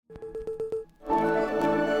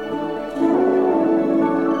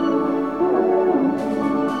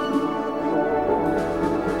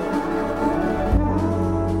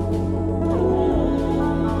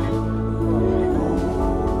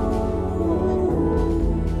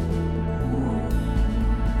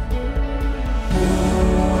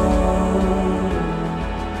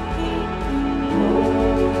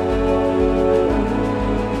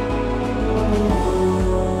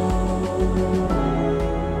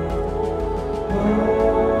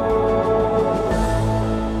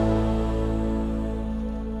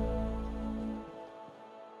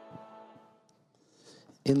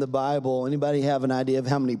In the Bible, anybody have an idea of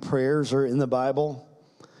how many prayers are in the Bible?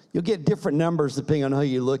 You'll get different numbers depending on who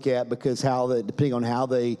you look at, because depending on how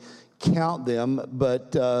they count them.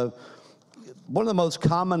 But one of the most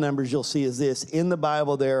common numbers you'll see is this. In the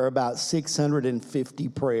Bible, there are about 650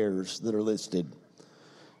 prayers that are listed.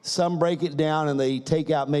 Some break it down and they take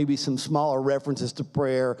out maybe some smaller references to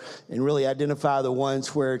prayer and really identify the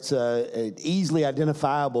ones where it's an easily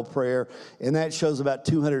identifiable prayer. And that shows about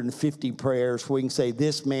 250 prayers where we can say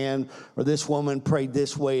this man or this woman prayed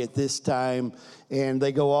this way at this time. And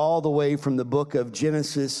they go all the way from the book of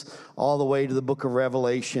Genesis all the way to the book of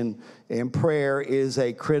Revelation. And prayer is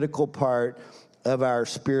a critical part of our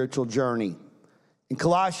spiritual journey. In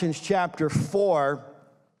Colossians chapter 4,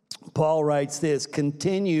 Paul writes this: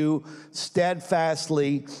 continue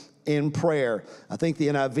steadfastly in prayer. I think the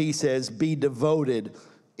NIV says, be devoted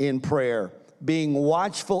in prayer, being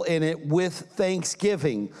watchful in it with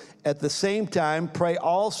thanksgiving. At the same time, pray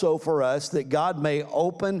also for us that God may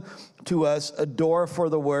open to us a door for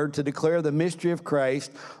the word to declare the mystery of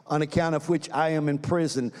Christ, on account of which I am in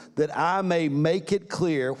prison, that I may make it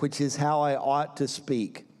clear which is how I ought to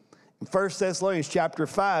speak. In 1 Thessalonians chapter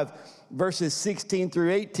 5, verses 16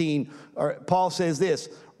 through 18, Paul says this: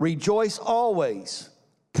 rejoice always,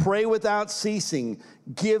 pray without ceasing,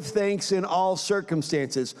 give thanks in all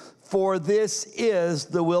circumstances, for this is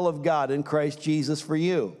the will of God in Christ Jesus for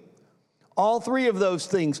you. All three of those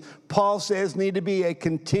things, Paul says, need to be a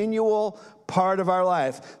continual part of our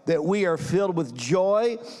life, that we are filled with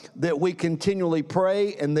joy, that we continually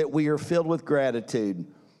pray, and that we are filled with gratitude.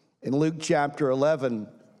 In Luke chapter 11,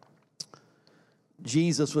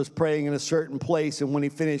 Jesus was praying in a certain place, and when he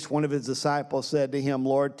finished, one of his disciples said to him,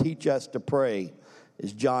 Lord, teach us to pray,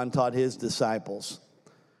 as John taught his disciples.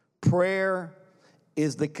 Prayer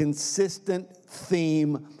is the consistent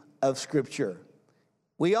theme of Scripture.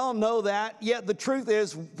 We all know that, yet the truth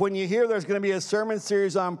is, when you hear there's going to be a sermon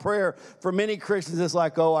series on prayer, for many Christians, it's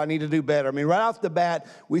like, oh, I need to do better. I mean, right off the bat,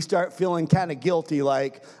 we start feeling kind of guilty,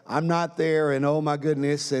 like, I'm not there, and oh my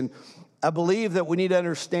goodness. And I believe that we need to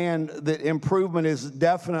understand that improvement is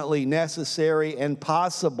definitely necessary and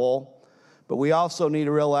possible, but we also need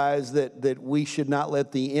to realize that we should not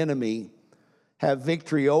let the enemy have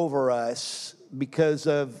victory over us because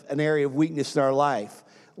of an area of weakness in our life.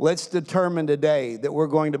 Let's determine today that we're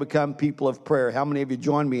going to become people of prayer. How many of you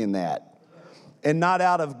join me in that? And not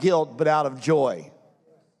out of guilt, but out of joy.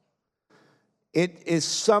 It is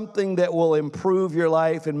something that will improve your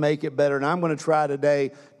life and make it better. And I'm going to try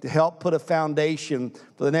today to help put a foundation.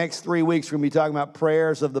 For the next 3 weeks, we're going to be talking about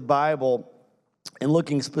prayers of the Bible and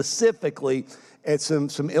looking specifically at some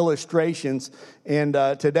illustrations. And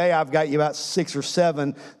today I've got you about 6 or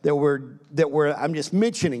 7 that I'm just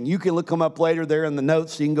mentioning. You can look them up later. They're in the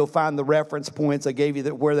notes, so you can go find the reference points I gave you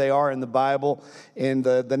where they are in the Bible. And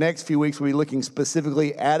the next few weeks we'll be looking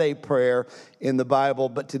specifically at a prayer in the Bible.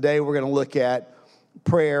 But today we're going to look at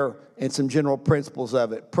prayer and some general principles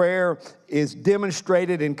of it. Prayer is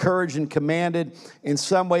demonstrated, encouraged, and commanded in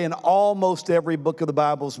some way in almost every book of the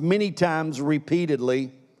Bible, many times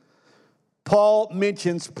repeatedly. Paul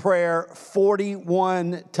mentions prayer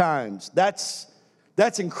 41 times. That's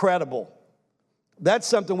incredible. That's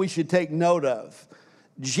something we should take note of.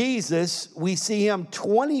 Jesus, we see him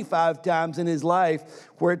 25 times in his life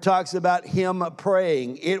where it talks about him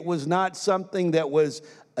praying. It was not something that was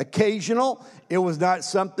occasional. It was not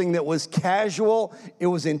something that was casual. It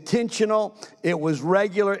was intentional. It was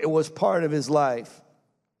regular. It was part of his life.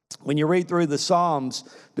 When you read through the Psalms,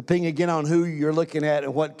 depending again on who you're looking at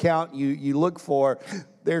and what count you look for,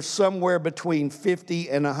 there's somewhere between 50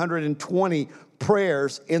 and 120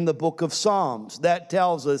 prayers in the book of Psalms. That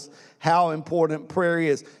tells us how important prayer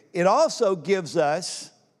is. It also gives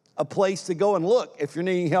us a place to go and look if you're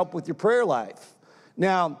needing help with your prayer life.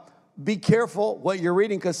 Now, be careful what you're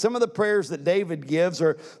reading, because some of the prayers that David gives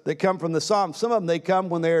or that come from the Psalms, some of them, they come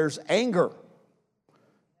when there's anger.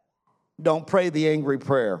 Don't pray the angry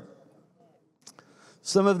prayer.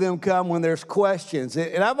 Some of them come when there's questions.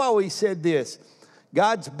 And I've always said this: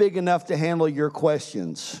 God's big enough to handle your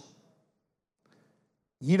questions.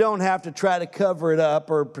 You don't have to try to cover it up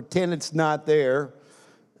or pretend it's not there.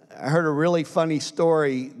 I heard a really funny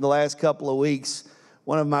story the last couple of weeks.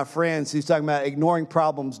 One of my friends who's talking about ignoring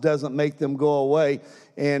problems doesn't make them go away.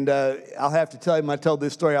 And I'll have to tell him, I told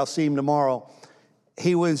this story, I'll see him tomorrow.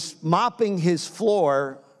 He was mopping his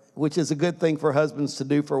floor, which is a good thing for husbands to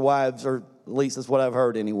do for wives, or at least that's what I've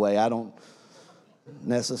heard anyway. I don't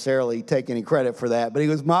necessarily take any credit for that. But he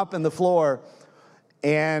was mopping the floor,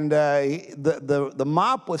 and the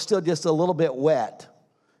mop was still just a little bit wet.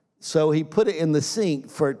 So he put it in the sink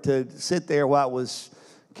for it to sit there while it was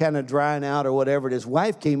kind of drying out or whatever. And his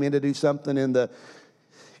wife came in to do something in the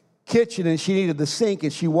kitchen, and she needed the sink,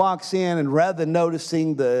 and she walks in, and rather than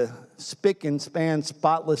noticing the spick and span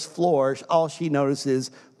spotless floor, all she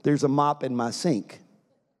notices there's a mop in my sink.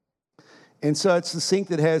 And so it's the sink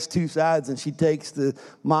that has two sides, and she takes the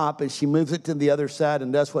mop and she moves it to the other side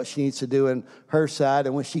and does what she needs to do in her side.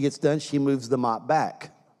 And when she gets done, she moves the mop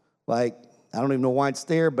back. Like, I don't even know why it's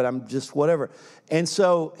there, but I'm just whatever. And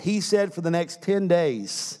so he said for the next 10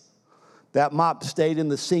 days, that mop stayed in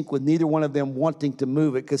the sink with neither one of them wanting to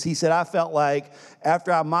move it, because he said, I felt like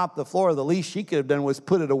after I mopped the floor, the least she could have done was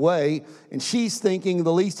put it away. And she's thinking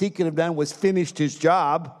the least he could have done was finished his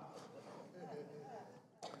job.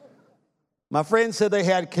 My friend said they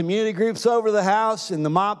had community groups over the house, and the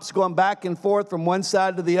mop's going back and forth from one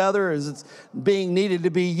side to the other as it's being needed to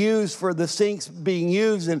be used for the sinks being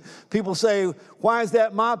used. And people say, why is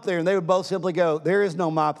that mop there? And they would both simply go, there is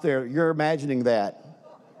no mop there. You're imagining that.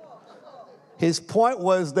 His point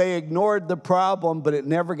was they ignored the problem, but it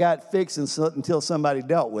never got fixed until somebody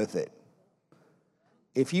dealt with it.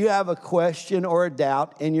 If you have a question or a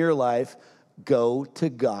doubt in your life, go to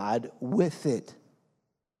God with it.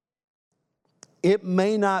 It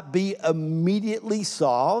may not be immediately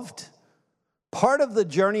solved. Part of the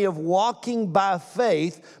journey of walking by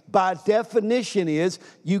faith, by definition, is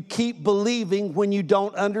you keep believing when you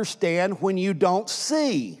don't understand, when you don't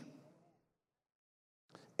see.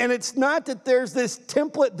 And it's not that there's this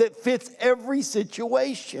template that fits every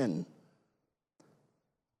situation.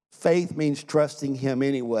 Faith means trusting Him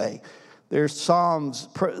anyway. There's Psalms,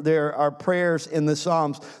 there are prayers in the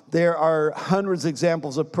Psalms. There are hundreds of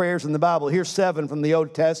examples of prayers in the Bible. Here's 7 from the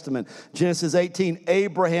Old Testament. Genesis 18,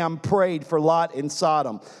 Abraham prayed for Lot in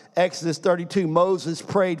Sodom. Exodus 32, Moses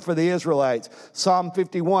prayed for the Israelites. Psalm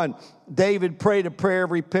 51, David prayed a prayer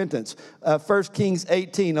of repentance. 1 Kings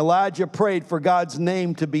 18, Elijah prayed for God's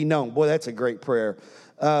name to be known. Boy, that's a great prayer.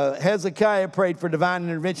 Hezekiah prayed for divine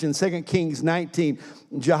intervention, 2 Kings 19.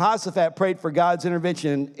 Jehoshaphat prayed for God's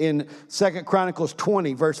intervention in 2 Chronicles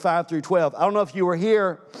 20, verse 5 through 12. I don't know if you were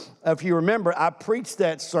here, if you remember, I preached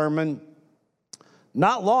that sermon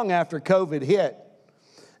not long after COVID hit.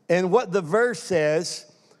 And what the verse says,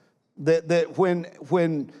 that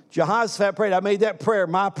when Jehoshaphat prayed, I made that prayer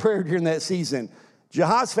my prayer during that season.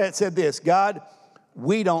 Jehoshaphat said this, God,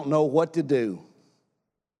 we don't know what to do,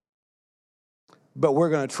 but we're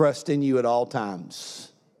going to trust in you at all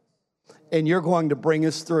times. And you're going to bring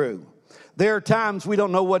us through. There are times we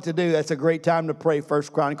don't know what to do. That's a great time to pray. 1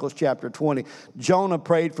 Chronicles chapter 20. Jonah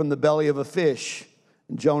prayed from the belly of a fish.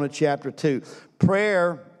 In Jonah chapter 2.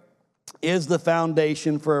 Prayer is the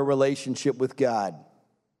foundation for a relationship with God.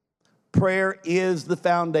 Prayer is the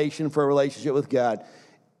foundation for a relationship with God.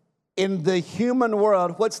 In the human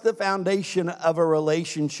world, what's the foundation of a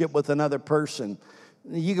relationship with another person?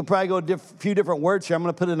 You could probably go a few different words here. I'm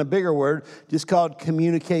going to put in a bigger word, just called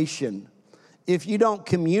communication. If you don't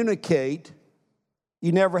communicate,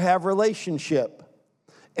 you never have relationship.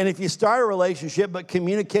 And if you start a relationship but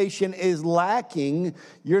communication is lacking,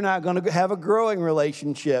 you're not going to have a growing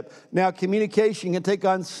relationship. Now, communication can take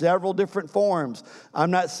on several different forms. I'm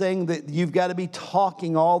not saying that you've got to be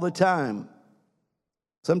talking all the time.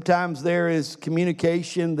 Sometimes there is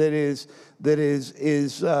communication that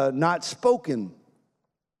is not spoken.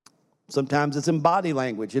 Sometimes it's in body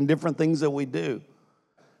language and different things that we do.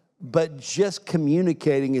 But just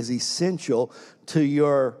communicating is essential to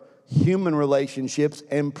your human relationships,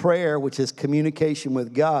 and prayer, which is communication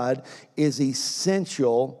with God, is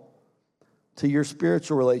essential to your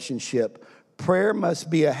spiritual relationship. Prayer must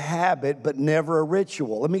be a habit, but never a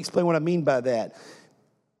ritual. Let me explain what I mean by that.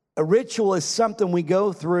 A ritual is something we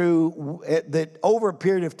go through that over a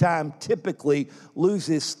period of time typically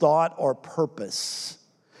loses thought or purpose.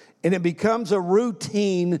 And it becomes a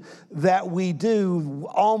routine that we do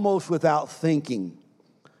almost without thinking.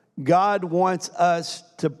 God wants us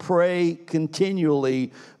to pray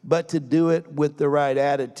continually, but to do it with the right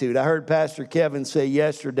attitude. I heard Pastor Kevin say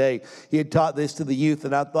yesterday, he had taught this to the youth,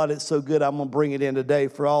 and I thought it's so good, I'm going to bring it in today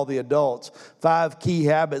for all the adults. 5 key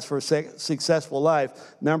habits for a successful life.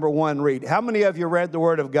 Number 1, read. How many of you read the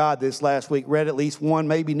Word of God this last week? Read at least one,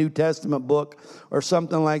 maybe New Testament book or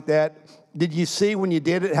something like that? Did you see when you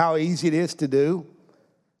did it how easy it is to do?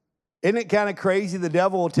 Isn't it kind of crazy? The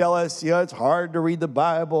devil will tell us, it's hard to read the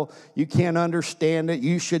Bible. You can't understand it.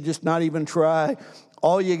 You should just not even try.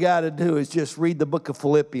 All you got to do is just read the book of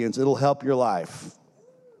Philippians. It'll help your life.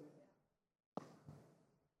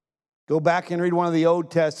 Go back and read one of the Old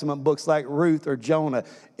Testament books like Ruth or Jonah.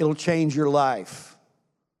 It'll change your life.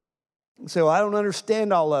 You say, well, I don't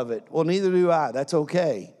understand all of it. Well, neither do I. That's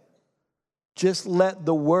okay. Just let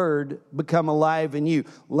the Word become alive in you.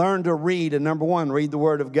 Learn to read, and number 1, read the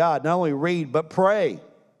Word of God. Not only read, but pray.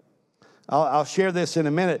 I'll share this in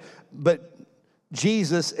a minute, but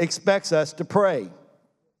Jesus expects us to pray.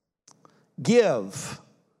 Give.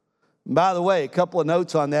 By the way, a couple of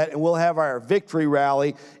notes on that, and we'll have our victory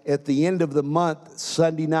rally at the end of the month,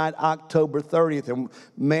 Sunday night, October 30th. And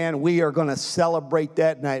man, we are going to celebrate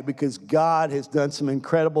that night because God has done some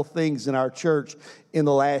incredible things in our church in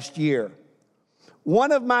the last year.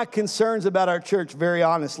 One of my concerns about our church, very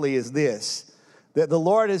honestly, is this, that the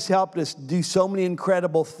Lord has helped us do so many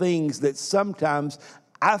incredible things that sometimes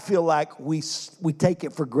I feel like we take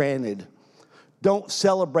it for granted. Don't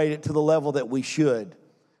celebrate it to the level that we should.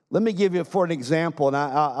 Let me give you for an example, and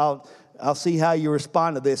I'll see how you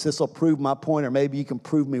respond to this. This will prove my point, or maybe you can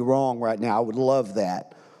prove me wrong right now. I would love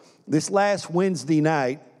that. This last Wednesday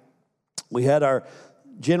night, we had our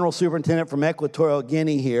general superintendent from Equatorial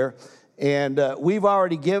Guinea here. And we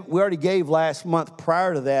already gave last month,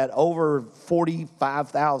 prior to that, over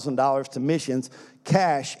 $45,000 to missions,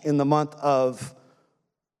 cash in the month of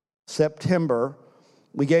September.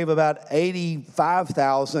 We gave about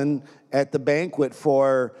 $85,000 at the banquet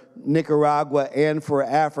for Nicaragua and for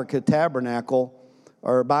Africa Tabernacle,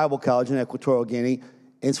 or Bible College in Equatorial Guinea.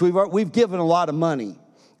 And so we've given a lot of money.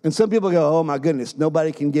 And some people go, oh, my goodness,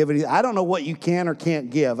 nobody can give anything. I don't know what you can or can't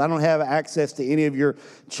give. I don't have access to any of your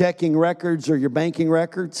checking records or your banking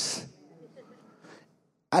records.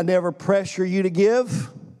 I never pressure you to give.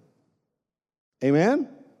 Amen?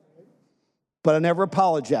 But I never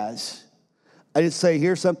apologize. I just say,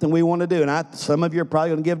 here's something we want to do. And some of you are probably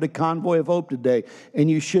going to give to Convoy of Hope today. And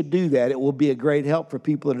you should do that. It will be a great help for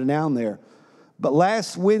people that are down there. But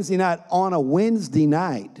last Wednesday night, on a Wednesday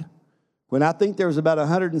night, when I think there was about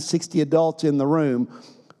 160 adults in the room,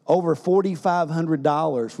 over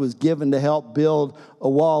 $4,500 was given to help build a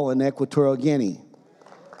wall in Equatorial Guinea.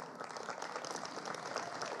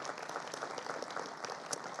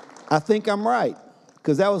 I think I'm right,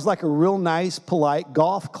 because that was like a real nice, polite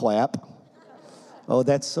golf clap. Oh,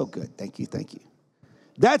 that's so good. Thank you, thank you.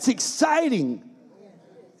 That's exciting.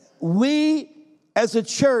 We, as a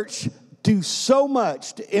church, do so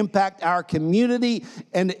much to impact our community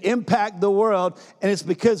and to impact the world. And it's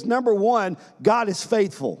because, number 1, God is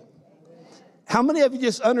faithful. How many of you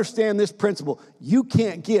just understand this principle? You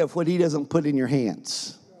can't give what He doesn't put in your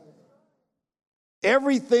hands.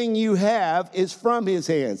 Everything you have is from His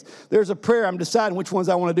hands. There's a prayer. I'm deciding which ones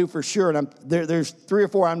I want to do for sure. And there's 3 or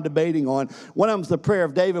 4 I'm debating on. One of them is the prayer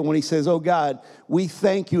of David when he says, oh God, we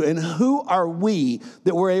thank you. And who are we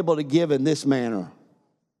that we're able to give in this manner?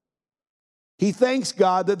 He thanks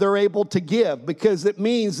God that they're able to give because it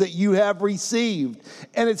means that you have received.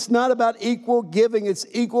 And it's not about equal giving, it's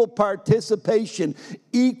equal participation,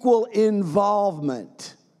 equal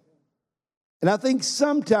involvement. And I think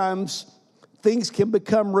sometimes things can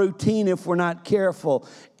become routine if we're not careful,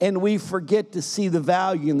 and we forget to see the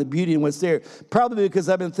value and the beauty in what's there. Probably because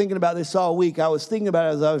I've been thinking about this all week. I was thinking about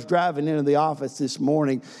it as I was driving into the office this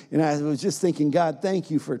morning, and I was just thinking, God,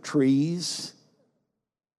 thank you for trees.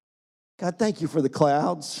 God, thank you for the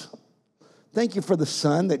clouds. Thank you for the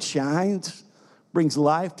sun that shines, brings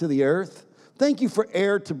life to the earth. Thank you for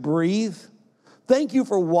air to breathe. Thank you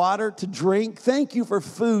for water to drink. Thank you for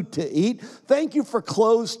food to eat. Thank you for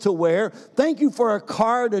clothes to wear. Thank you for a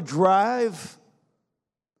car to drive.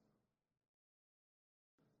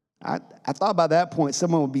 I thought by that point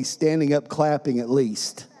someone would be standing up clapping at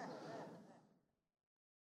least.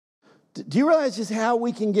 Do you realize just how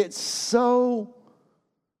we can get so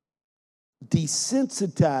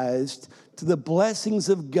desensitized to the blessings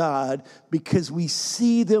of God because we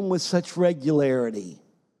see them with such regularity?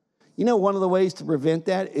 You know, one of the ways to prevent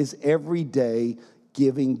that is every day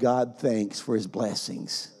giving God thanks for His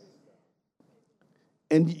blessings.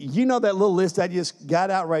 And you know that little list I just got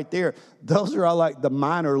out right there? Those are all like the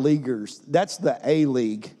minor leaguers. That's the A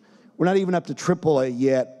league. We're not even up to AAA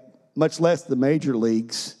yet, much less the major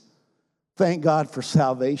leagues. Thank God for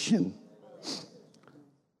salvation.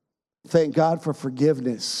 Thank God for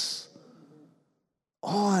forgiveness.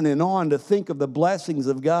 On and on to think of the blessings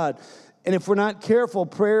of God. And if we're not careful,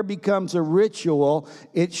 prayer becomes a ritual.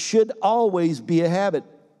 It should always be a habit.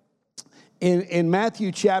 In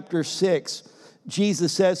Matthew chapter 6,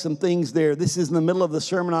 Jesus says some things there. This is in the middle of the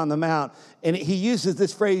Sermon on the Mount. And he uses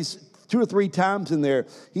this phrase 2 or 3 times in there.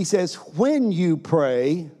 He says, when you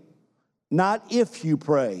pray, not if you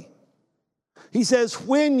pray. He says,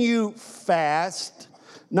 when you fast,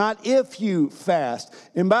 not if you fast.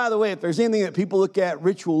 And by the way, if there's anything that people look at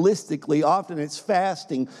ritualistically, often it's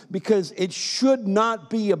fasting, because it should not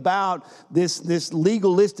be about this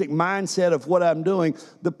legalistic mindset of what I'm doing.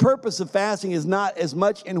 The purpose of fasting is not as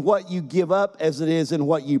much in what you give up as it is in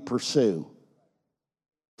what you pursue.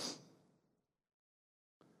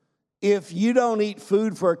 If you don't eat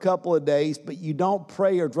food for a couple of days, but you don't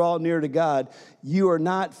pray or draw near to God, you are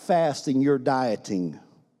not fasting, you're dieting.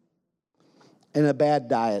 And a bad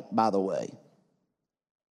diet, by the way.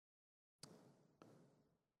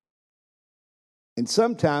 And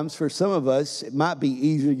sometimes, for some of us, it might be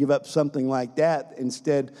easier to give up something like that.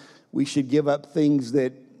 Instead, we should give up things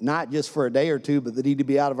that, not just for a day or two, but that need to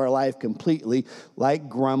be out of our life completely, like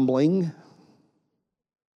grumbling,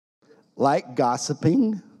 like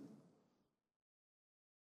gossiping.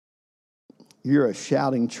 You're a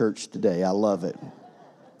shouting church today. I love it.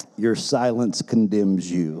 Your silence condemns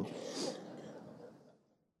you.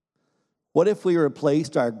 What if we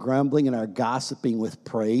replaced our grumbling and our gossiping with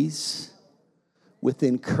praise, with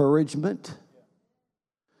encouragement?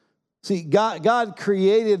 See, God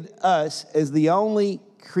created us as the only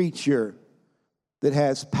creature that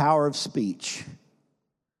has power of speech.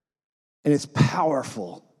 And it's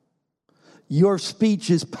powerful. Your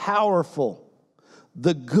speech is powerful.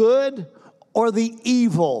 The good or the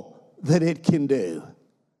evil that it can do.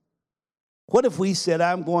 What if we said,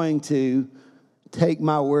 I'm going to take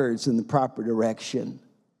my words in the proper direction?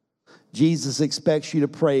 Jesus expects you to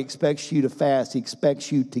pray, expects you to fast, he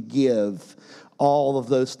expects you to give. All of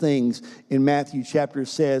those things in Matthew chapter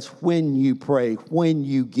says, when you pray, when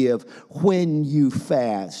you give, when you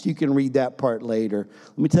fast. You can read that part later.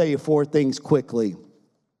 Let me tell you 4 things quickly.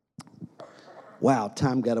 Wow,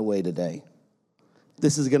 time got away today.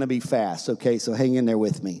 This is going to be fast, okay? So hang in there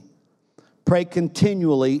with me. Pray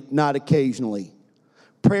continually, not occasionally.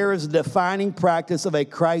 Prayer is a defining practice of a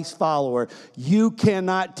Christ follower. You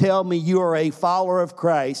cannot tell me you are a follower of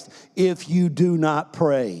Christ if you do not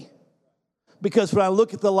pray. Because when I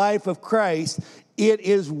look at the life of Christ, it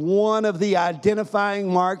is one of the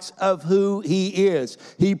identifying marks of who he is.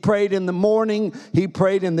 He prayed in the morning, he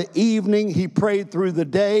prayed in the evening, he prayed through the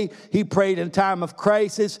day, he prayed in time of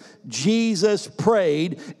crisis. Jesus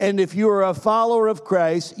prayed, and if you are a follower of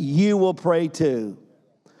Christ, you will pray too.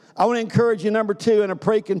 I want to encourage you, number 2, and to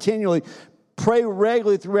pray continually. Pray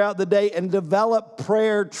regularly throughout the day and develop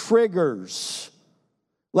prayer triggers.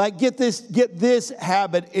 Like get this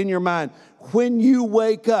habit in your mind. When you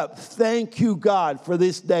wake up, thank you, God, for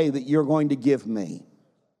this day that you're going to give me.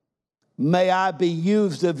 May I be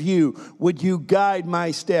used of you. Would you guide my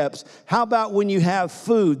steps? How about when you have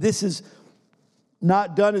food? This is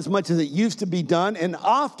not done as much as it used to be done. And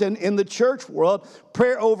often in the church world,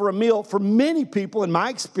 prayer over a meal, for many people, in my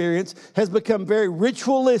experience, has become very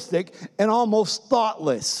ritualistic and almost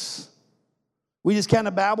thoughtless. We just kind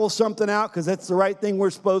of babble something out because that's the right thing we're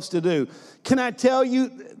supposed to do. Can I tell you,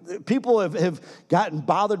 people have gotten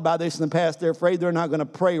bothered by this in the past. They're afraid they're not going to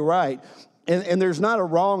pray right. And there's not a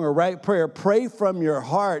wrong or right prayer. Pray from your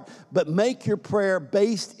heart, but make your prayer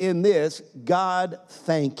based in this: God,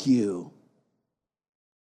 thank you.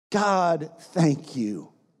 God, thank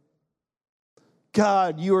you.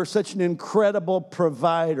 God, you are such an incredible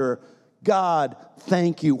provider. God,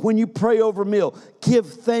 thank you. When you pray over a meal, give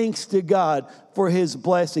thanks to God for his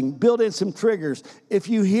blessing. Build in some triggers. If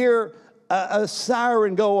you hear a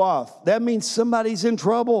siren go off, that means somebody's in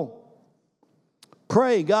trouble.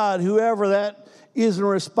 Pray, God, whoever that is in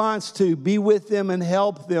response to, be with them and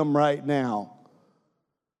help them right now.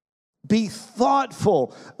 Be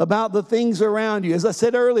thoughtful about the things around you. As I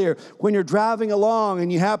said earlier, when you're driving along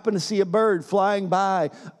and you happen to see a bird flying by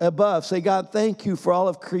above, say, God, thank you for all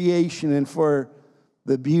of creation and for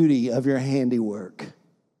the beauty of your handiwork.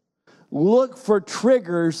 Look for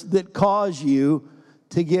triggers that cause you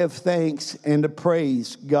to give thanks and to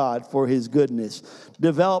praise God for his goodness.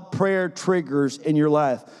 Develop prayer triggers in your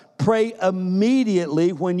life. Pray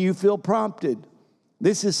immediately when you feel prompted.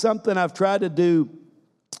 This is something I've tried to do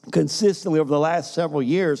consistently over the last several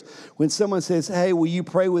years. When someone says, hey, will you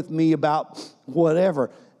pray with me about whatever?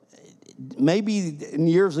 maybe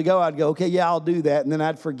years ago I'd go, okay, yeah, I'll do that. And then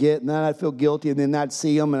I'd forget, and then I'd feel guilty, and then I'd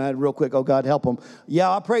see them, and I'd real quick, oh, God, help them. Yeah,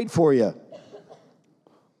 I prayed for you.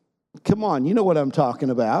 Come on, you know what I'm talking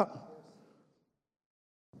about.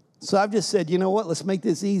 So I've just said, you know what, let's make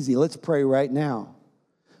this easy. Let's pray right now.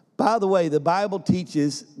 By the way, the Bible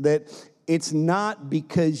teaches that it's not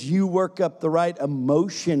because you work up the right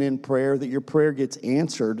emotion in prayer that your prayer gets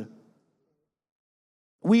answered.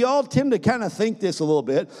 We all tend to kind of think this a little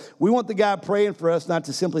bit. We want the guy praying for us not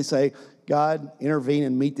to simply say, God, intervene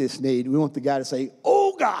and meet this need. We want the guy to say,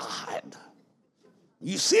 oh, God,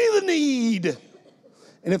 you see the need.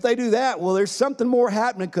 And if they do that, well, there's something more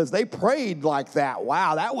happening because they prayed like that.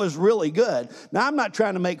 Wow, that was really good. Now, I'm not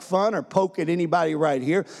trying to make fun or poke at anybody right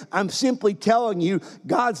here. I'm simply telling you,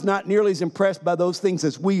 God's not nearly as impressed by those things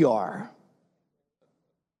as we are.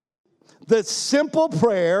 The simple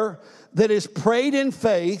prayer that is prayed in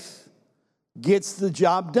faith gets the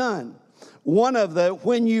job done. One of the,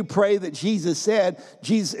 when you pray that Jesus said,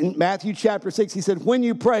 Jesus in Matthew chapter 6, he said, when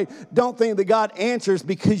you pray, don't think that God answers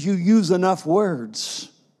because you use enough words.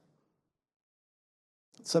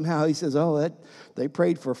 Somehow he says, they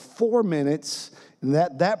prayed for 4 minutes, and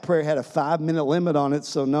that prayer had a 5-minute limit on it,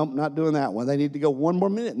 so no, not doing that one. They need to go 1 more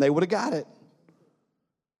minute, and they would have got it.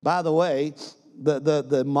 By the way,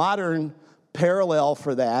 the modern parallel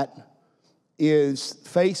for that is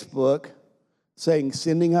Facebook saying,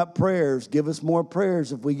 sending up prayers, give us more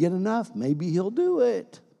prayers. If we get enough, maybe he'll do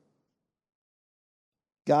it.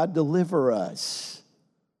 God deliver us.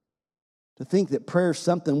 To think that prayer is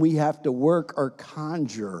something we have to work or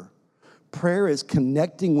conjure. Prayer is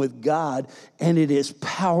connecting with God, and it is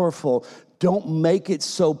powerful. Don't make it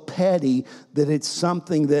so petty that it's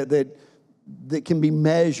something that can be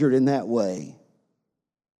measured in that way.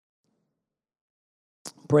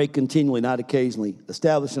 Pray continually, not occasionally.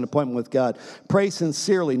 Establish an appointment with God. Pray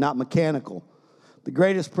sincerely, not mechanical. The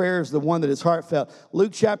greatest prayer is the one that is heartfelt.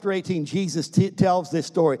 Luke chapter 18, Jesus tells this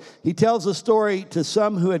story. He tells the story to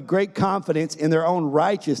some who had great confidence in their own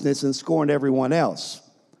righteousness and scorned everyone else.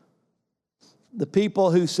 The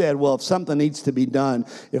people who said, well, if something needs to be done,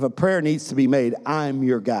 if a prayer needs to be made, I'm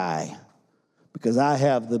your guy because I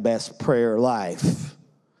have the best prayer life.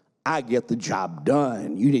 I get the job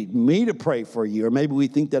done. You need me to pray for you. Or maybe we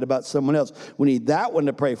think that about someone else. We need that one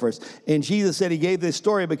to pray for us. And Jesus said he gave this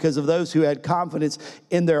story because of those who had confidence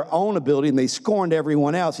in their own ability and they scorned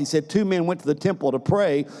everyone else. He said 2 men went to the temple to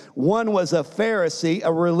pray. One was a Pharisee,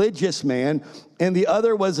 a religious man, and the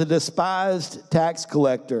other was a despised tax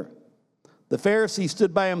collector. The Pharisee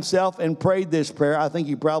stood by himself and prayed this prayer. I think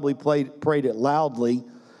he probably prayed it loudly.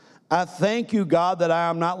 I thank you, God, that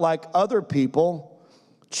I am not like other people,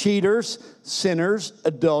 cheaters, sinners,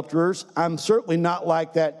 adulterers. I'm certainly not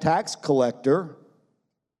like that tax collector.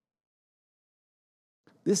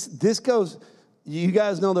 This goes, you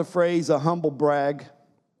guys know the phrase, a humble brag?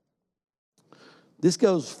 This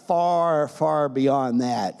goes far, far beyond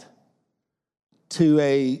that to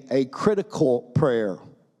a critical prayer.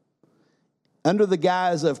 Under the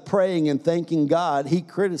guise of praying and thanking God, he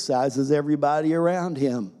criticizes everybody around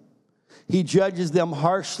him. He judges them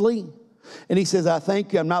harshly. And he says, I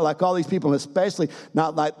thank you, I'm not like all these people, and especially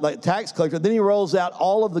not like tax collector. Then he rolls out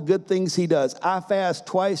all of the good things he does. I fast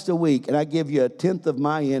twice a week, and I give you 1/10 of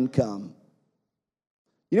my income.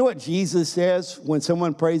 You know what Jesus says when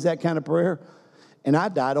someone prays that kind of prayer? And I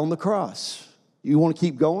died on the cross. You want to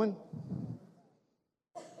keep going?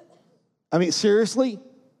 I mean, seriously?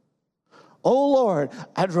 Oh, Lord,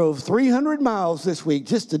 I drove 300 miles this week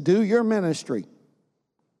just to do your ministry.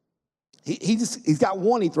 He's got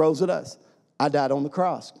one he throws at us. I died on the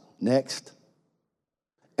cross. Next.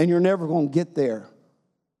 And you're never going to get there.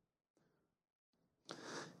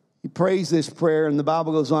 He prays this prayer, and the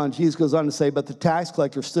Bible goes on. Jesus goes on to say, but the tax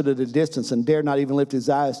collector stood at a distance and dared not even lift his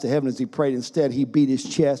eyes to heaven as he prayed. Instead, he beat his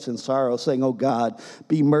chest in sorrow, saying, oh God,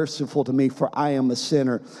 be merciful to me, for I am a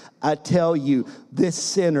sinner. I tell you, this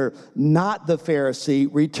sinner, not the Pharisee,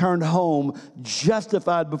 returned home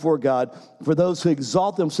justified before God. For those who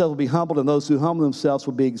exalt themselves will be humbled, and those who humble themselves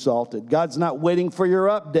will be exalted. God's not waiting for your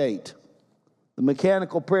update. The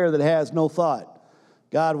mechanical prayer that has no thought.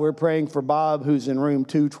 God, we're praying for Bob, who's in room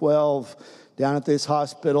 212 down at this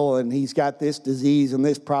hospital, and he's got this disease and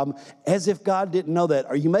this problem. As if God didn't know that.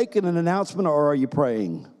 Are you making an announcement or are you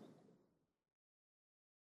praying?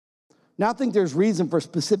 Now, I think there's reason for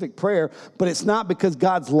specific prayer, but it's not because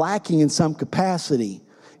God's lacking in some capacity.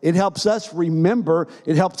 It helps us remember,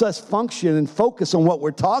 it helps us function and focus on what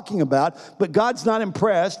we're talking about, but God's not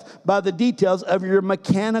impressed by the details of your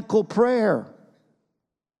mechanical prayer.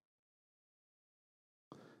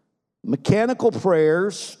 Mechanical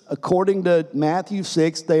prayers, according to Matthew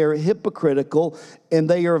 6, they are hypocritical and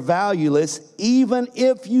they are valueless, even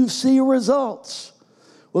if you see results.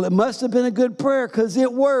 Well, it must have been a good prayer because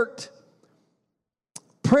it worked.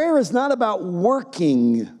 Prayer is not about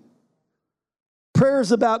working. Prayer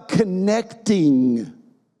is about connecting.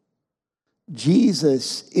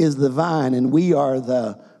 Jesus is the vine and we are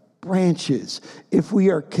the branches. If we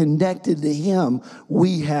are connected to him,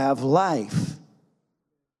 we have life.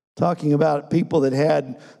 Talking about people that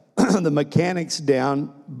had the mechanics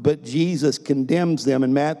down, but Jesus condemns them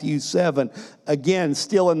in Matthew 7. Again,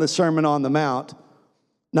 still in the Sermon on the Mount.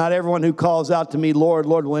 Not everyone who calls out to me, Lord,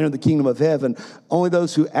 Lord, will enter the kingdom of heaven. Only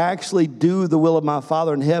those who actually do the will of my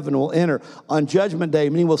Father in heaven will enter. On judgment day,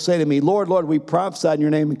 many will say to me, Lord, Lord, we prophesied in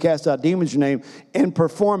your name and cast out demons in your name and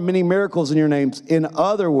performed many miracles in your names. In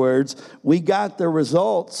other words, we got the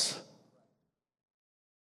results.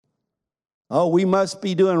 Oh, we must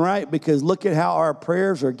be doing right because look at how our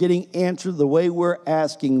prayers are getting answered the way we're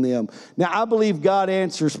asking them. Now, I believe God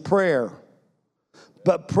answers prayer,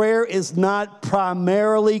 but prayer is not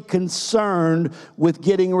primarily concerned with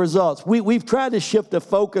getting results. We've tried to shift the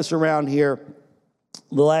focus around here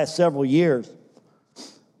the last several years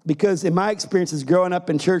because in my experiences growing up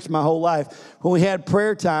in church my whole life, when we had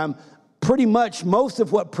prayer time, pretty much most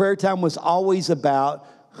of what prayer time was always about,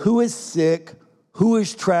 who is sick, who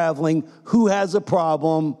is traveling, who has a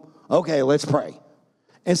problem. Okay, let's pray.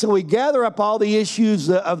 And so we gather up all the issues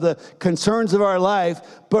of the concerns of our life,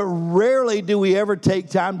 but rarely do we ever take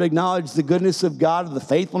time to acknowledge the goodness of God or the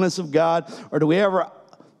faithfulness of God, or do we ever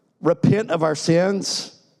repent of our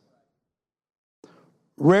sins?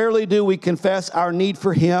 Rarely do we confess our need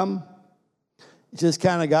for him. It's just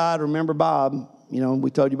kind of, God, remember Bob. You know,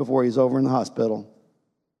 we told you before he's over in the hospital.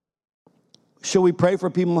 Should we pray for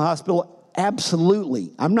people in the hospital? Absolutely.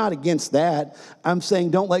 I'm not against that. I'm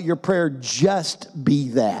saying don't let your prayer just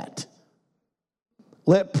be that.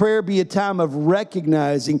 Let prayer be a time of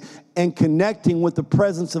recognizing and connecting with the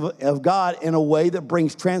presence of God in a way that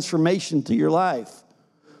brings transformation to your life.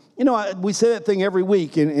 You know, we say that thing every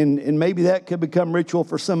week, and maybe that could become ritual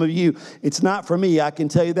for some of you. It's not for me, I can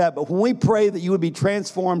tell you that. But when we pray that you would be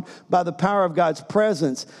transformed by the power of God's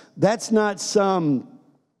presence, that's not some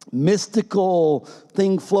mystical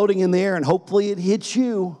thing floating in the air and hopefully it hits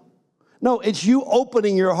you. No, it's you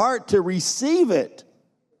opening your heart to receive it.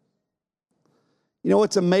 You know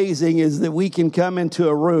what's amazing is that we can come into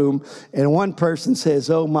a room and one person says,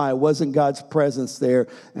 oh my, wasn't God's presence there?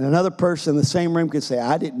 And another person in the same room could say,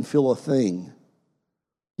 I didn't feel a thing.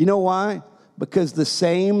 You know why? Because the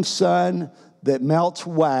same sun that melts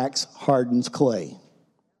wax hardens clay.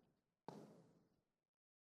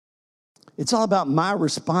 It's all about my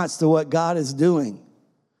response to what God is doing.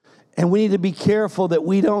 And we need to be careful that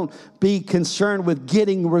we don't be concerned with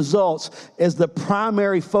getting results as the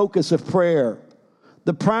primary focus of prayer.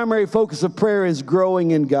 The primary focus of prayer is growing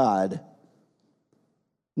in God.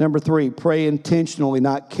 Number 3, pray intentionally,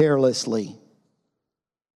 not carelessly.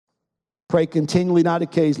 Pray continually, not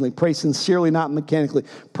occasionally. Pray sincerely, not mechanically.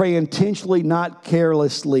 Pray intentionally, not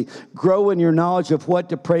carelessly. Grow in your knowledge of what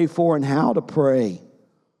to pray for and how to pray.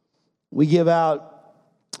 We give out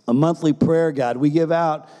a monthly prayer guide. We give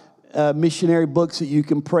out missionary books that you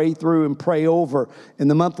can pray through and pray over.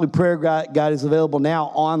 And the monthly prayer guide is available now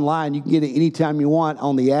online. You can get it anytime you want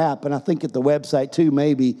on the app, and I think at the website too,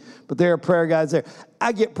 maybe. But there are prayer guides there.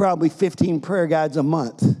 I get probably 15 prayer guides a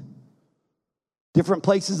month. Different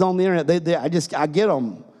places on the internet. I get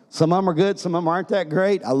them. Some of them are good. Some of them aren't that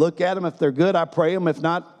great. I look at them. If they're good, I pray them. If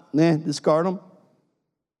not, discard them.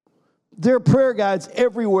 There are prayer guides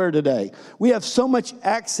everywhere today. We have so much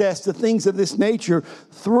access to things of this nature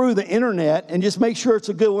through the internet, and just make sure it's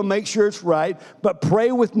a good one, make sure it's right, but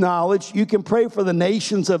pray with knowledge. You can pray for the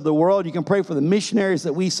nations of the world. You can pray for the missionaries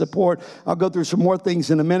that we support. I'll go through some more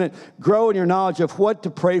things in a minute. Grow in your knowledge of what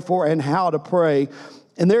to pray for and how to pray.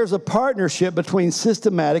 And there's a partnership between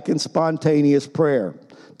systematic and spontaneous prayer.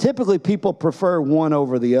 Typically, people prefer one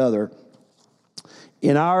over the other.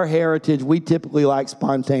 In our heritage, we typically like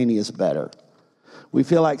spontaneous better. We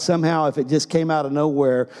feel like somehow if it just came out of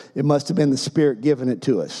nowhere, it must have been the Spirit giving it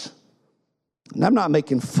to us. And I'm not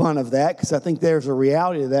making fun of that because I think there's a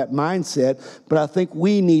reality to that mindset, but I think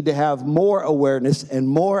we need to have more awareness and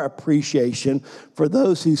more appreciation for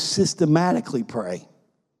those who systematically pray,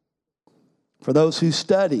 for those who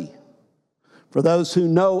study, for those who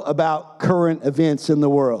know about current events in the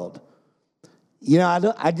world. You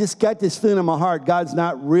know, I just got this feeling in my heart, God's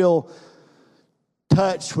not real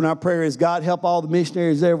touched when our prayer is, God, help all the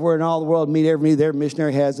missionaries everywhere in all the world meet every need their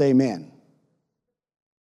missionary has, amen.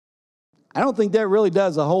 I don't think that really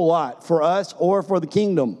does a whole lot for us or for the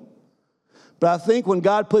kingdom. But I think when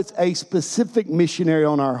God puts a specific missionary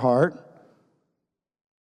on our heart,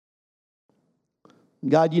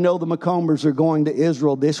 God, you know the McCombers are going to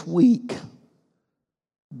Israel this week.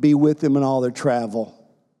 Be with them in all their travel.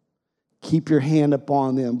 Keep your hand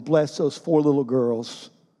upon them. Bless those 4 little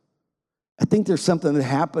girls. I think there's something that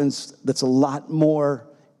happens that's a lot more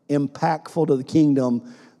impactful to the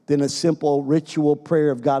kingdom than a simple ritual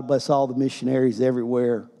prayer of God bless all the missionaries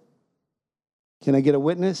everywhere. Can I get a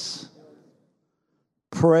witness?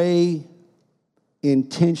 Pray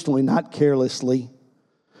intentionally, not carelessly.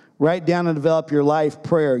 Write down and develop your life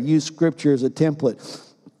prayer. Use Scripture as a template.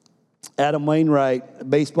 Adam Wainwright, a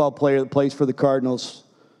baseball player that plays for the Cardinals,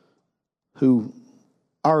 who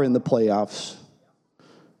are in the playoffs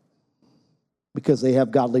because they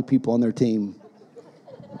have godly people on their team.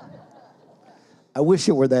 I wish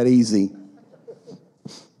it were that easy.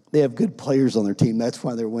 They have good players on their team. That's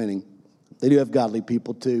why they're winning. They do have godly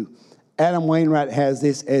people too. Adam Wainwright has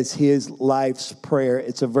this as his life's prayer.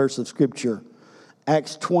 It's a verse of Scripture.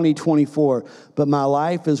 Acts 20:24. But my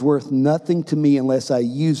life is worth nothing to me unless I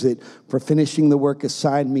use it for finishing the work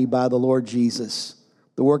assigned me by the Lord Jesus.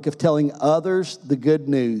 The work of telling others the good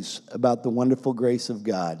news about the wonderful grace of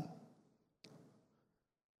God.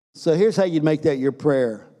 So here's how you'd make that your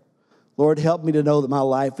prayer. Lord, help me to know that my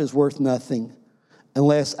life is worth nothing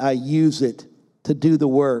unless I use it to do the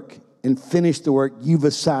work and finish the work you've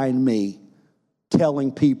assigned me,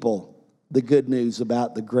 telling people the good news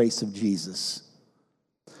about the grace of Jesus.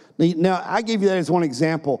 Now, I gave you that as one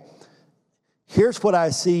example. Here's what I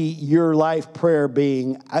see your life prayer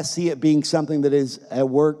being. I see it being something that is a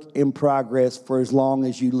work in progress for as long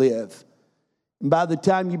as you live. And by the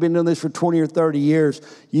time you've been doing this for 20 or 30 years,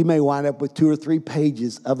 you may wind up with 2 or 3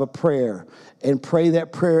 pages of a prayer. And pray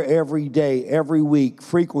that prayer every day, every week,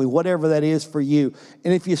 frequently, whatever that is for you.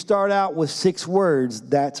 And if you start out with 6 words,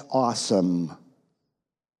 that's awesome.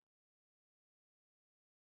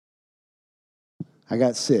 I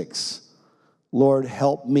got 6. Lord,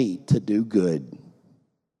 help me to do good.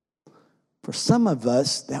 For some of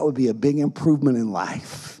us, that would be a big improvement in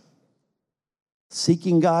life.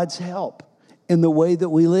 Seeking God's help in the way that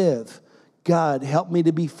we live. God, help me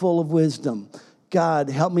to be full of wisdom. God,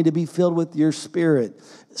 help me to be filled with your Spirit.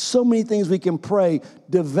 So many things we can pray.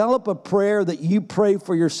 Develop a prayer that you pray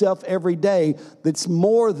for yourself every day that's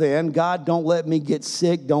more than, God, don't let me get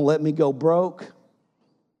sick. Don't let me go broke.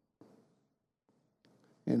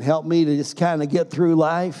 And help me to just kind of get through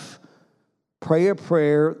life. Pray a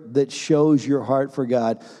prayer that shows your heart for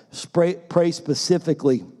God. Pray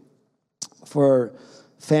specifically for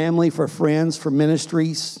family, for friends, for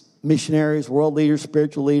ministries, missionaries, world leaders,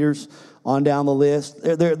 spiritual leaders, on down the list.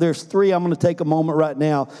 There's 3. I'm going to take a moment right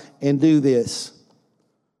now and do this.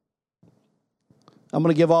 I'm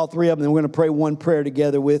going to give all 3 of them, and we're going to pray one prayer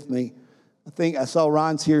together with me. I think I saw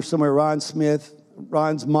Ron's here somewhere, Ron Smith.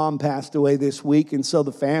 Ron's mom passed away this week, and so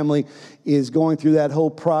the family is going through that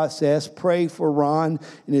whole process. Pray for Ron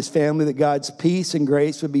and his family that God's peace and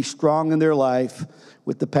grace would be strong in their life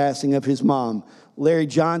with the passing of his mom. Larry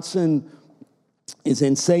Johnson is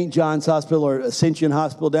in St. John's Hospital or Ascension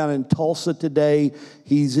Hospital down in Tulsa today.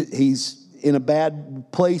 He's in a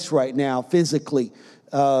bad place right now physically.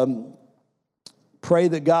 Pray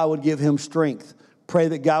that God would give him strength. Pray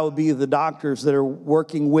that God would be the doctors that are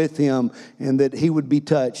working with him and that he would be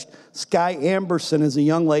touched. Sky Amberson is a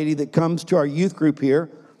young lady that comes to our youth group here.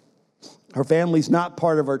 Her family's not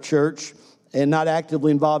part of our church and not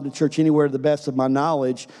actively involved in church anywhere to the best of my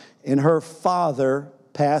knowledge. And her father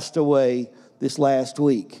passed away this last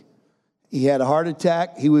week. He had a heart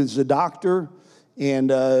attack. He was a doctor,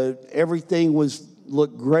 and everything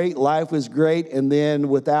looked great. Life was great. And then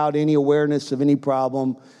without any awareness of any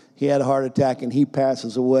problem, he had a heart attack, and he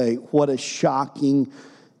passes away. What a shocking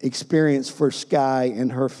experience for Sky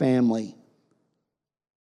and her family.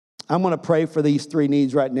 I'm going to pray for these 3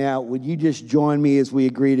 needs right now. Would you just join me as we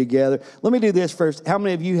agree together? Let me do this first. How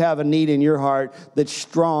many of you have a need in your heart that's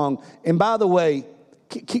strong? And by the way,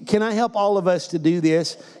 can I help all of us to do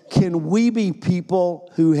this? Can we be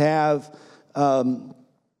people who have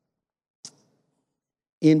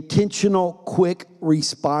intentional, quick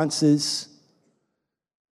responses?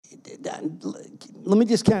 Let me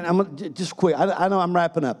just just quick. I know I'm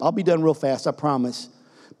wrapping up. I'll be done real fast, I promise.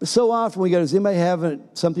 But so often we go, does anybody have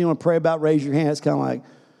something you want to pray about? Raise your hand. It's kind of like,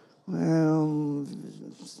 well,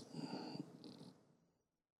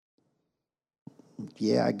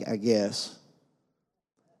 yeah, I guess.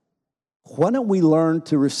 Why don't we learn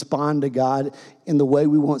to respond to God in the way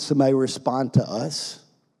we want somebody to respond to us?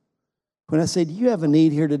 When I say, do you have a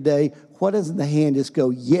need here today? Why doesn't the hand just go,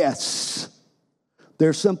 yes?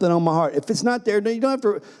 there's something on my heart. If it's not there, you don't have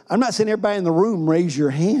to. I'm not saying everybody in the room raise your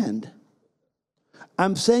hand.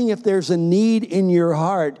 I'm saying if there's a need in your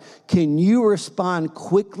heart, can you respond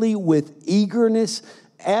quickly with eagerness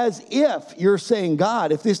as if you're saying,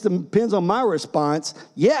 God, if this depends on my response,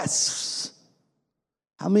 yes.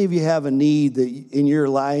 How many of you have a need that in your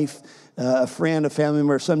life, a friend, a family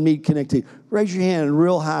member, some need connected? Raise your hand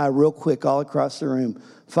real high, real quick, all across the room.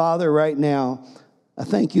 Father, right now, I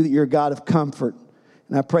thank you that you're a God of comfort.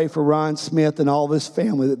 And I pray for Ron Smith and all of his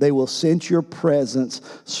family that they will sense your presence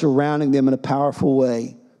surrounding them in a powerful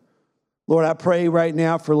way. Lord, I pray right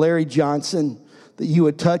now for Larry Johnson that you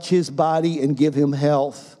would touch his body and give him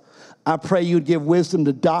health. I pray you would give wisdom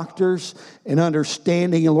to doctors and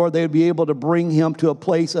understanding. And Lord, they would be able to bring him to a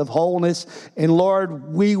place of wholeness. And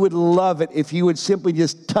Lord, we would love it if you would simply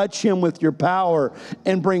just touch him with your power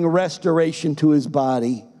and bring restoration to his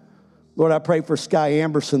body. Lord, I pray for Sky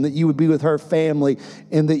Amberson that you would be with her family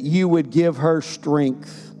and that you would give her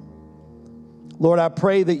strength. Lord, I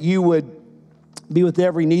pray that you would be with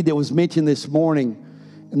every need that was mentioned this morning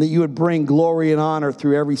and that you would bring glory and honor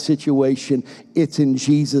through every situation. It's in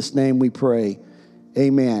Jesus' name we pray.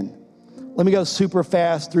 Amen. Let me go super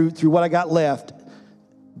fast through what I got left.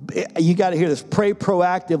 You got to hear this. Pray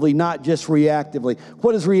proactively, not just reactively.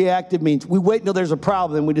 What does reactive mean? We wait until there's a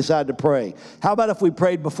problem and we decide to pray. How about if we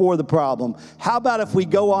prayed before the problem? How about if we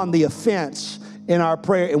go on the offense in our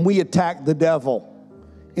prayer and we attack the devil?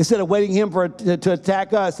 Instead of waiting him to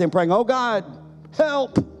attack us and praying, oh God,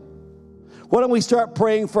 help. Why don't we start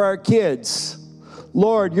praying for our kids?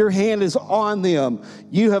 Lord, your hand is on them.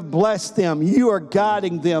 You have blessed them. You are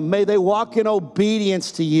guiding them. May they walk in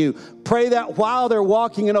obedience to you. Pray that while they're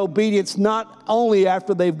walking in obedience, not only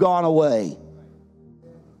after they've gone away.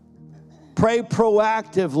 Pray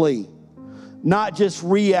proactively, not just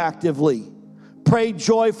reactively. Pray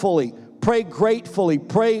joyfully. Pray gratefully.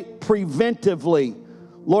 Pray preventively.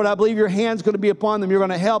 Lord, I believe your hand's going to be upon them. You're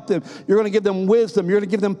going to help them. You're going to give them wisdom. You're going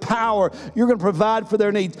to give them power. You're going to provide for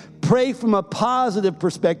their needs. Pray from a positive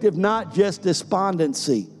perspective, not just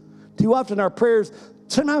despondency. Too often our prayers,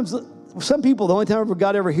 sometimes some people, the only time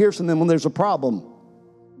God ever hears from them when there's a problem.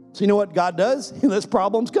 So you know what God does? He lets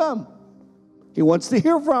problems come. He wants to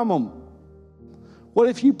hear from them. What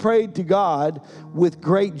if you prayed to God with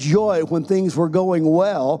great joy when things were going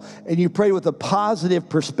well, and you prayed with a positive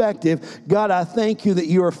perspective? God, I thank you that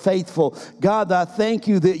you are faithful. God, I thank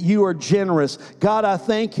you that you are generous. God, I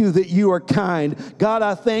thank you that you are kind. God,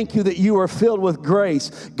 I thank you that you are filled with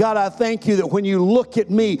grace. God, I thank you that when you look at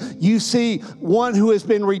me, you see one who has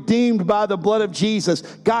been redeemed by the blood of Jesus.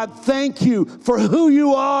 God, thank you for who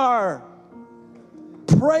you are.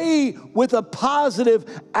 Pray with a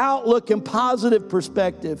positive outlook and positive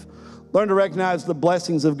perspective. Learn to recognize the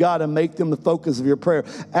blessings of God and make them the focus of your prayer.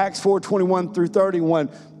 Acts 4:21 through 31.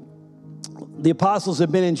 The apostles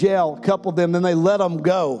had been in jail, a couple of them, then they let them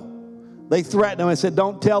go. They threatened them and said,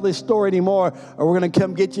 don't tell this story anymore or we're going to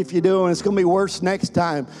come get you if you do, and it's going to be worse next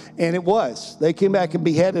time. And it was. They came back and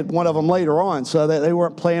beheaded one of them later on, so that they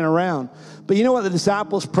weren't playing around. But you know what the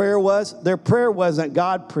disciples' prayer was? Their prayer wasn't,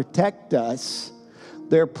 God, protect us.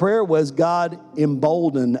 Their prayer was, God,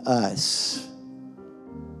 embolden us.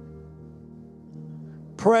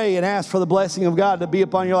 Pray and ask for the blessing of God to be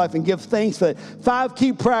upon your life and give thanks for it. 5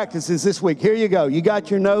 key practices this week. Here you go. You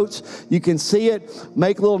got your notes. You can see it.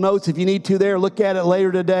 Make little notes if you need to there. Look at it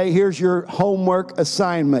later today. Here's your homework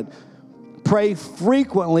assignment. Pray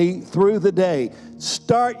frequently through the day.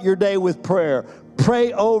 Start your day with prayer.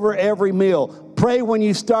 Pray over every meal. Pray when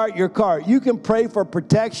you start your car. You can pray for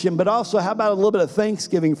protection, but also how about a little bit of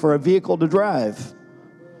thanksgiving for a vehicle to drive?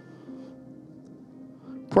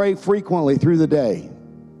 Pray frequently through the day.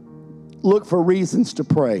 Look for reasons to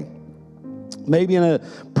pray. Maybe in a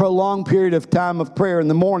prolonged period of time of prayer in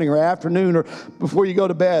the morning or afternoon or before you go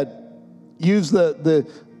to bed. Use the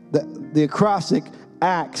acrostic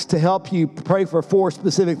ACTS to help you pray for 4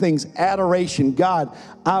 specific things. Adoration. God,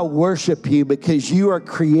 I worship you because you are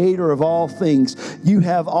creator of all things. You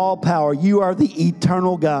have all power. You are the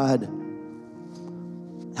eternal God.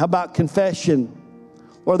 How about confession?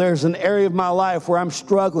 Lord, there's an area of my life where I'm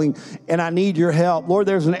struggling and I need your help. Lord,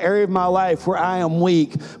 there's an area of my life where I am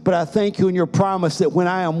weak, but I thank you in your promise that when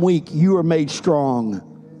I am weak, you are made strong.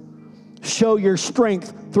 Show your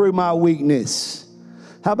strength through my weakness.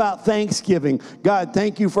 How about thanksgiving? God,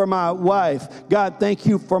 thank you for my wife. God, thank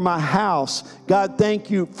you for my house. God,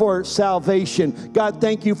 thank you for salvation. God,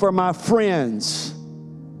 thank you for my friends.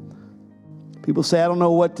 People say, I don't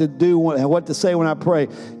know what to do, what to say when I pray.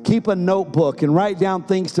 Keep a notebook and write down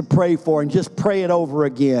things to pray for and just pray it over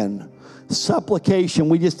again. Supplication,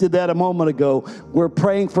 we just did that a moment ago. We're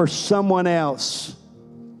praying for someone else.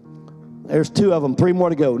 There's 2 of them, 3 more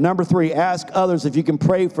to go. Number 3, ask others if you can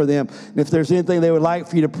pray for them. And if there's anything they would like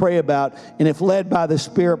for you to pray about. And if led by the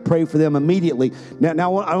Spirit, pray for them immediately.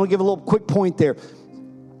 Now I want to give a little quick point there.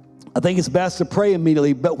 I think it's best to pray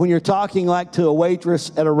immediately. But when you're talking like to a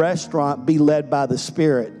waitress at a restaurant, be led by the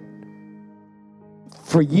Spirit.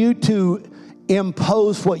 For you to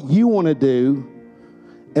impose what you want to do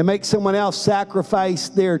and make someone else sacrifice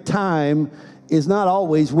their time is not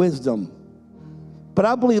always wisdom. But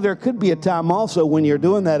I believe there could be a time also when you're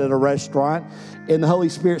doing that at a restaurant and the Holy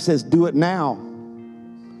Spirit says, do it now.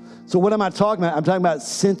 So what am I talking about? I'm talking about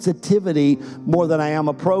sensitivity more than I am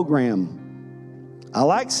a program. I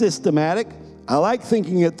like systematic. I like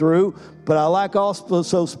thinking it through, but I like also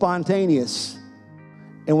so spontaneous.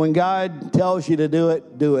 And when God tells you to do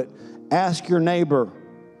it, do it. Ask your neighbor.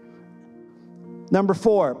 Number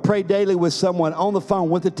 4, pray daily with someone on the phone,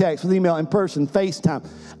 with a text, with email, in person, FaceTime.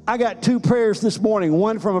 I got 2 prayers this morning.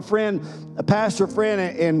 One from a friend, a pastor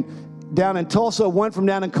friend down in Tulsa, one from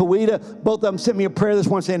down in Coweta. Both of them sent me a prayer this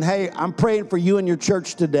morning saying, hey, I'm praying for you and your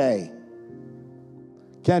church today.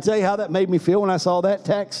 Can I tell you how that made me feel when I saw that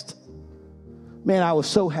text? Man, I was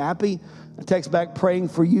so happy. I text back, praying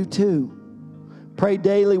for you too. Pray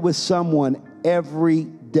daily with someone every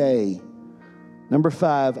day. Number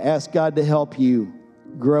 5, ask God to help you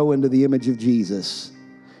grow into the image of Jesus.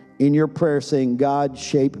 In your prayer saying, God,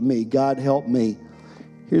 shape me. God, help me.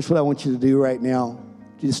 Here's what I want you to do right now.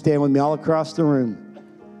 You just stand with me all across the room.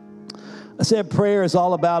 I said prayer is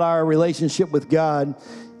all about our relationship with God.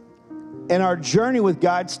 And our journey with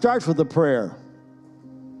God starts with a prayer.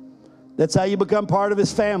 That's how you become part of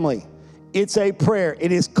His family. It's a prayer.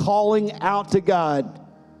 It is calling out to God.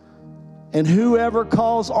 And whoever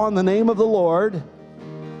calls on the name of the Lord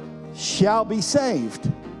shall be saved.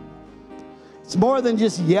 It's more than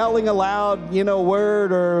just yelling aloud,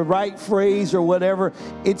 word or right phrase or whatever.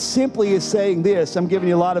 It simply is saying this. I'm giving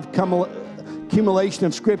you a lot of accumulation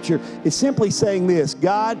of Scripture. It's simply saying this.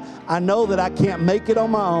 God, I know that I can't make it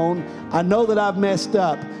on my own. I know that I've messed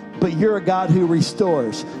up. But you're a God who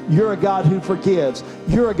restores. You're a God who forgives.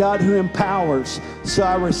 You're a God who empowers. So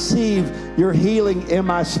I receive your healing in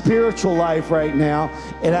my spiritual life right now.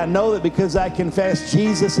 And I know that because I confess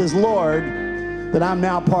Jesus as Lord, that I'm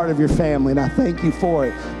now part of your family. And I thank you for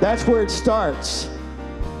it. That's where it starts.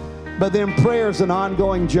 But then prayer is an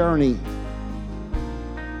ongoing journey.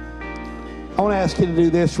 I want to ask you to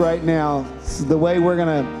do this right now. This is the way we're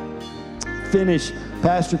going to finish.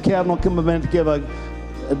 Pastor Kevin will come in to give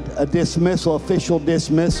a dismissal, official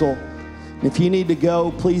dismissal. If you need to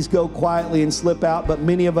go, please go quietly and slip out, but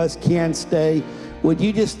many of us can stay. Would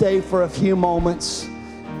you just stay for a few moments?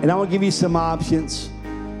 And I want to give you some options.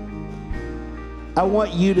 I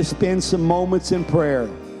want you to spend some moments in prayer.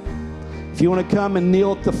 If you want to come and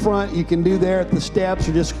kneel at the front, you can do there at the steps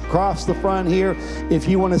or just across the front here. If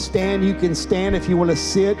you want to stand, you can stand. If you want to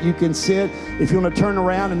sit, you can sit. If you want to turn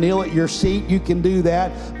around and kneel at your seat, you can do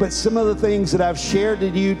that. But some of the things that I've shared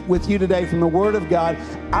with you today from the Word of God,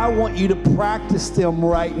 I want you to practice them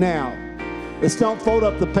right now. Let's don't fold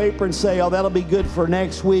up the paper and say, oh, that'll be good for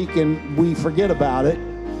next week, and we forget about it.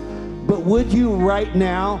 But would you right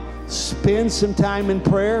now spend some time in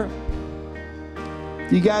prayer?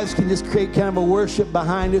 You guys can just create kind of a worship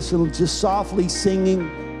behind us and just softly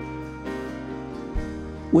singing.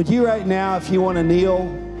 Would you right now, if you want to kneel,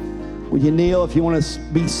 would you kneel? If you want to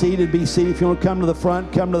be seated, be seated. If you want to come to the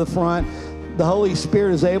front, come to the front. The Holy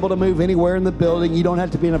Spirit is able to move anywhere in the building. You don't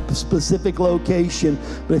have to be in a specific location.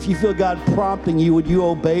 But if you feel God prompting you, would you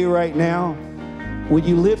obey right now? Would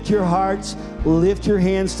you lift your hearts, lift your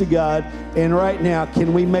hands to God? And right now,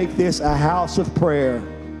 can we make this a house of prayer?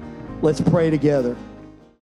 Let's pray together.